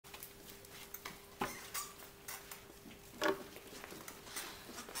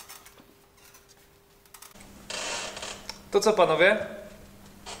To co panowie?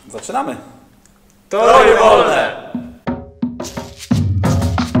 Zaczynamy! TORYwolne!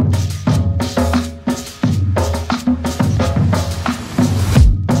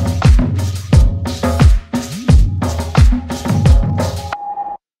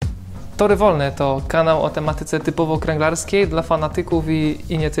 TORYwolne to kanał o tematyce typowo kręglarskiej dla fanatyków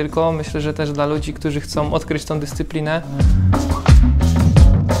i nie tylko. Myślę, że też dla ludzi, którzy chcą odkryć tą dyscyplinę.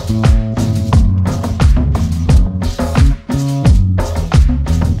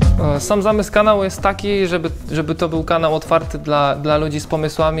 Sam zamysł kanału jest taki, żeby to był kanał otwarty dla ludzi z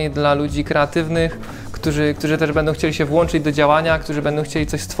pomysłami, dla ludzi kreatywnych, którzy też będą chcieli się włączyć do działania, którzy będą chcieli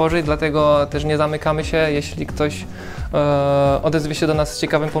coś stworzyć, dlatego też nie zamykamy się. Jeśli ktoś odezwie się do nas z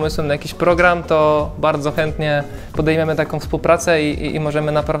ciekawym pomysłem na jakiś program, to bardzo chętnie podejmiemy taką współpracę i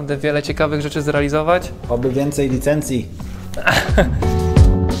możemy naprawdę wiele ciekawych rzeczy zrealizować. Oby więcej licencji.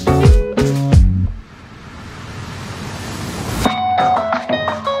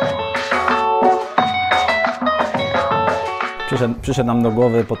 Przyszedł nam do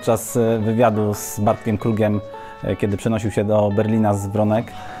głowy podczas wywiadu z Bartkiem Krugiem, kiedy przenosił się do Berlina z Wronek.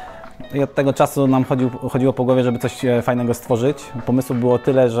 I od tego czasu nam chodziło po głowie, żeby coś fajnego stworzyć. Pomysłów było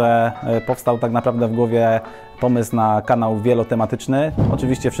tyle, że powstał tak naprawdę w głowie pomysł na kanał wielotematyczny.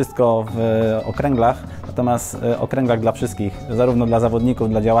 Oczywiście wszystko w okręglach, natomiast okręglach dla wszystkich, zarówno dla zawodników,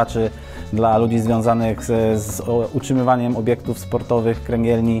 dla działaczy, dla ludzi związanych z utrzymywaniem obiektów sportowych,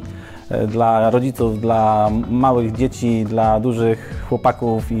 kręgielni, dla rodziców, dla małych dzieci, dla dużych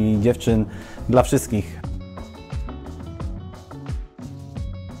chłopaków i dziewczyn, dla wszystkich.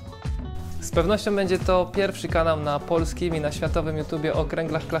 Z pewnością będzie to pierwszy kanał na polskim i na światowym YouTubie o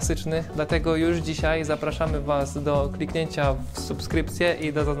kręglach klasycznych, dlatego już dzisiaj zapraszamy Was do kliknięcia w subskrypcję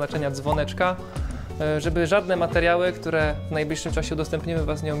i do zaznaczenia dzwoneczka, żeby żadne materiały, które w najbliższym czasie udostępnimy,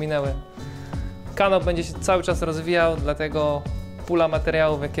 Was nie ominęły. Kanał będzie się cały czas rozwijał, dlatego pula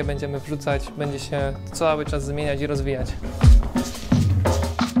materiałów, jakie będziemy wrzucać, będzie się cały czas zmieniać i rozwijać.